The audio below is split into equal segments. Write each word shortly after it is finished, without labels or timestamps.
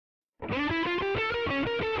Hello,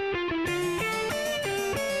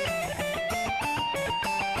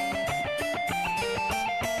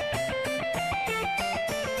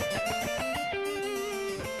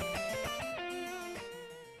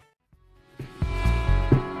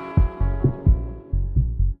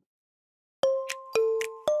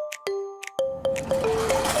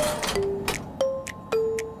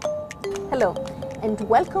 and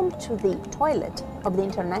welcome to the toilet of the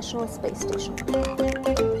International Space Station.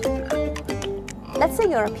 Let's say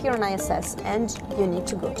you're up here on ISS and you need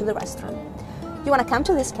to go to the restroom. You want to come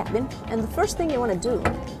to this cabin, and the first thing you want to do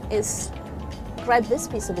is grab this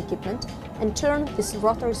piece of equipment and turn this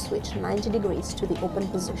rotary switch 90 degrees to the open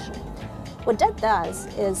position. What that does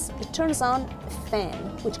is it turns on a fan,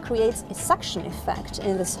 which creates a suction effect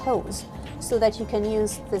in this hose so that you can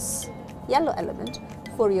use this yellow element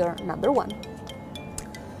for your number one.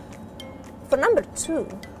 For number two,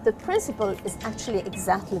 the principle is actually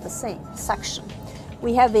exactly the same, suction.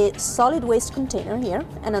 We have a solid waste container here,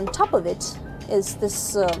 and on top of it is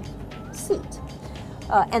this seat.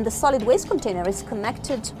 And the solid waste container is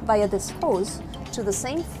connected via this hose to the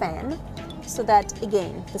same fan, so that,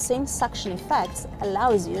 again, the same suction effects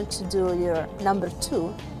allows you to do your number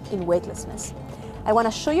two in weightlessness. I want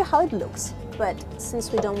to show you how it looks, but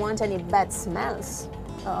since we don't want any bad smells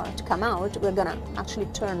to come out, we're gonna actually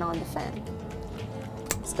turn on the fan.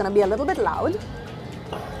 It's gonna be a little bit loud.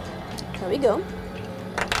 There we go.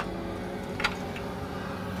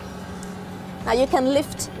 Now you can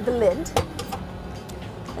lift the lid.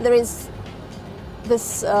 There is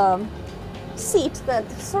this seat that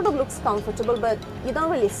sort of looks comfortable, but you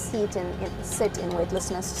don't really sit in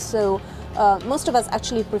weightlessness. So most of us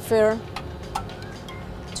actually prefer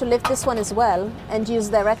to lift this one as well and use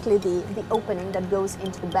directly the opening that goes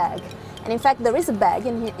into the bag. And in fact, there is a bag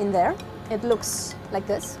in there. It looks like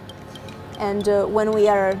this. And when we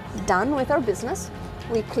are done with our business,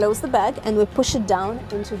 we close the bag and we push it down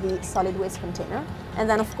into the solid waste container. And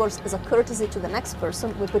then, of course, as a courtesy to the next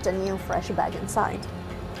person, we put a new fresh bag inside.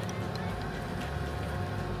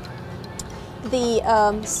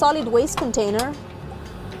 The solid waste container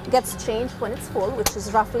gets changed when it's full, which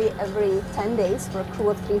is roughly every 10 days for a crew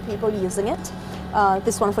of 3 people using it.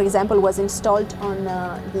 This one, for example, was installed on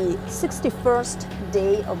the 61st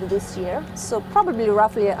day of this year, so probably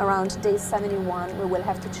roughly around day 71 we will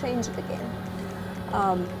have to change it again.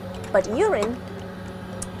 But urine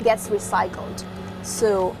gets recycled,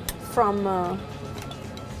 so from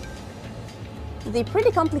the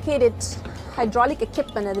pretty complicated hydraulic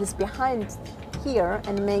equipment that is behind here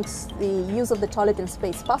and makes the use of the toilet in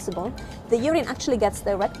space possible, the urine actually gets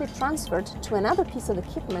directly transferred to another piece of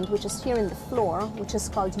equipment which is here in the floor, which is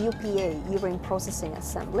called UPA, Urine Processing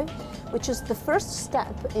Assembly, which is the first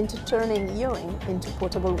step into turning urine into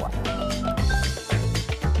potable water.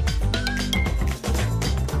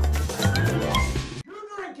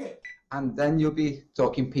 And then you'll be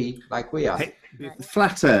talking pee like we are. Hey,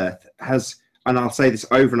 Flat Earth has, and I'll say this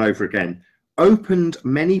over and over again, opened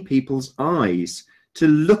many people's eyes to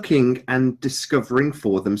looking and discovering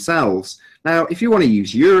for themselves. Now, if you want to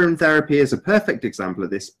use urine therapy as a perfect example of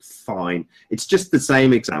this, fine. It's just the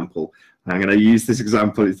same example. I'm going to use this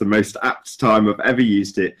example. It's the most apt time I've ever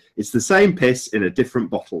used it. It's the same piss in a different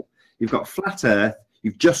bottle. You've got Flat Earth.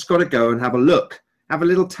 You've just got to go and have a look, have a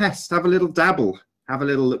little test, have a little dabble, have a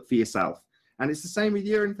little look for yourself. And it's the same with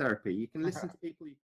urine therapy. You can listen to people.